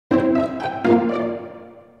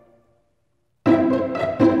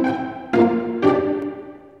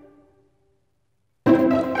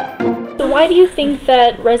Why do you think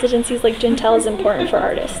that residencies like Jentel is important for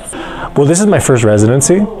artists? Well, this is my first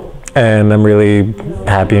residency, and I'm really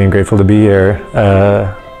happy and grateful to be here.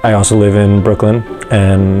 I also live in Brooklyn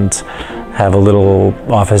and have a little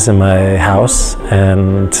office in my house,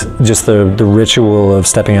 and just the ritual of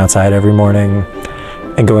stepping outside every morning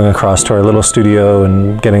and going across to our little studio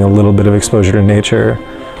and getting a little bit of exposure to nature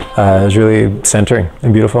is really centering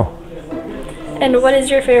and beautiful. And what is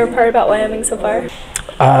your favorite part about Wyoming so far?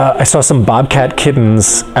 I saw some bobcat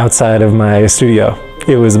kittens outside of my studio.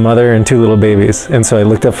 It was a mother and two little babies, and so I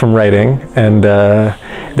looked up from writing, and there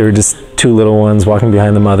were just two little ones walking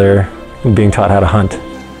behind the mother and being taught how to hunt.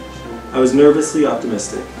 I was nervously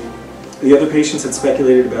optimistic. The other patients had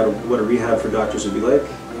speculated about what a rehab for doctors would be like.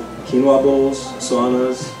 Quinoa bowls,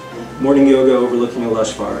 saunas, morning yoga overlooking a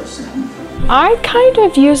lush forest. I kind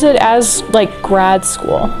of use it as like grad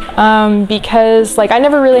school because I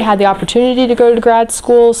never really had the opportunity to go to grad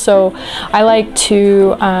school, so I like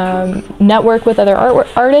to network with other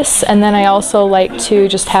artists, and then I also like to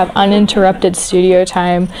just have uninterrupted studio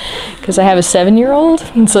time because I have a 7-year-old,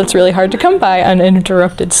 and so it's really hard to come by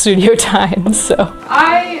uninterrupted studio time. So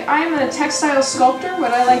I'm a textile sculptor.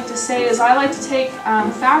 What I like to say is I like to take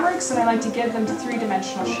fabrics and I like to give them to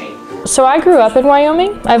 3-dimensional shape. So I grew up in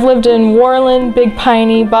Wyoming. I've lived in Warland, Big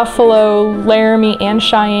Piney, Buffalo, Laramie, and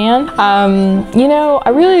Cheyenne. You know,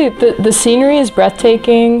 the scenery is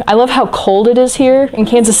breathtaking. I love how cold it is here. In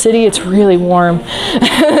Kansas City, it's really warm.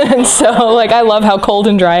 And so, I love how cold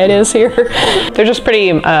and dry it is here. They're just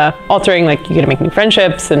pretty altering, you get to make new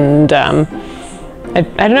friendships, and I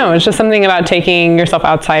don't know, it's just something about taking yourself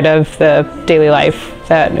outside of the daily life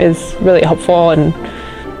that is really helpful and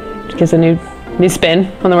gives a new spin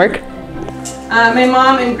on the work. My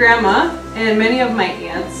mom and grandma and many of my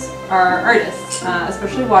aunts are artists,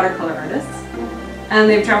 especially watercolor artists. And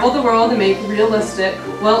they've traveled the world to make realistic,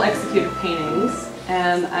 well-executed paintings.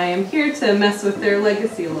 And I am here to mess with their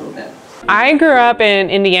legacy a little bit. I grew up in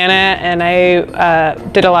Indiana, and I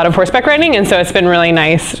did a lot of horseback riding, and so it's been really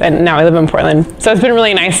nice, and now I live in Portland. So it's been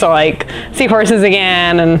really nice to see horses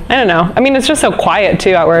again, and I don't know. I mean, it's just so quiet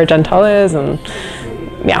too out where Jentel is, and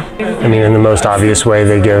yeah. I mean, in the most obvious way,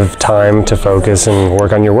 they give time to focus and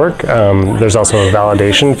work on your work. There's also a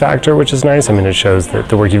validation factor, which is nice. I mean, it shows that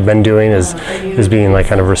the work you've been doing is being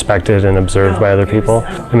kind of respected and observed by other people.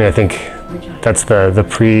 I mean, I think that's the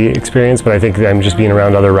pre-experience, but I think I'm just being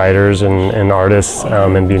around other writers and artists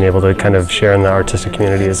and being able to kind of share in the artistic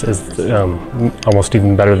community is almost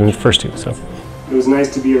even better than the first two. So it was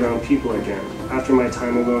nice to be around people again, after my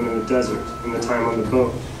time alone in the desert and the time on the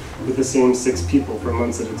boat, with the same 6 people for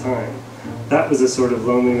months at a time. That was a sort of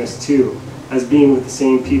loneliness too, as being with the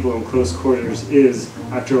same people in close quarters is,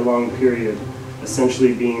 after a long period,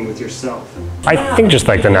 essentially being with yourself. I think just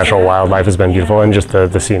the natural wildlife has been beautiful, and just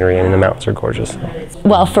the scenery. I mean, the mountains are gorgeous.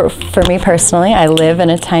 Well, for me personally, I live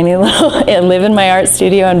in a tiny little, I live in my art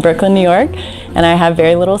studio in Brooklyn, New York, and I have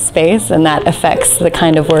very little space, and that affects the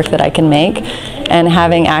kind of work that I can make. And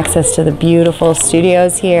having access to the beautiful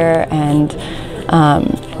studios here, and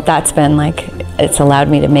that's been it's allowed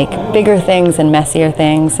me to make bigger things and messier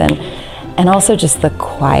things, and also just the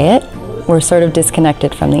quiet. We're sort of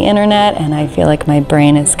disconnected from the internet, and I feel like my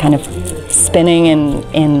brain is kind of spinning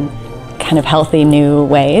in kind of healthy new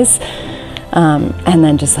ways. And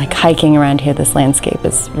then just hiking around here, this landscape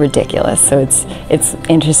is ridiculous. So it's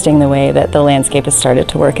interesting the way that the landscape has started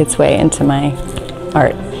to work its way into my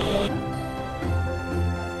art.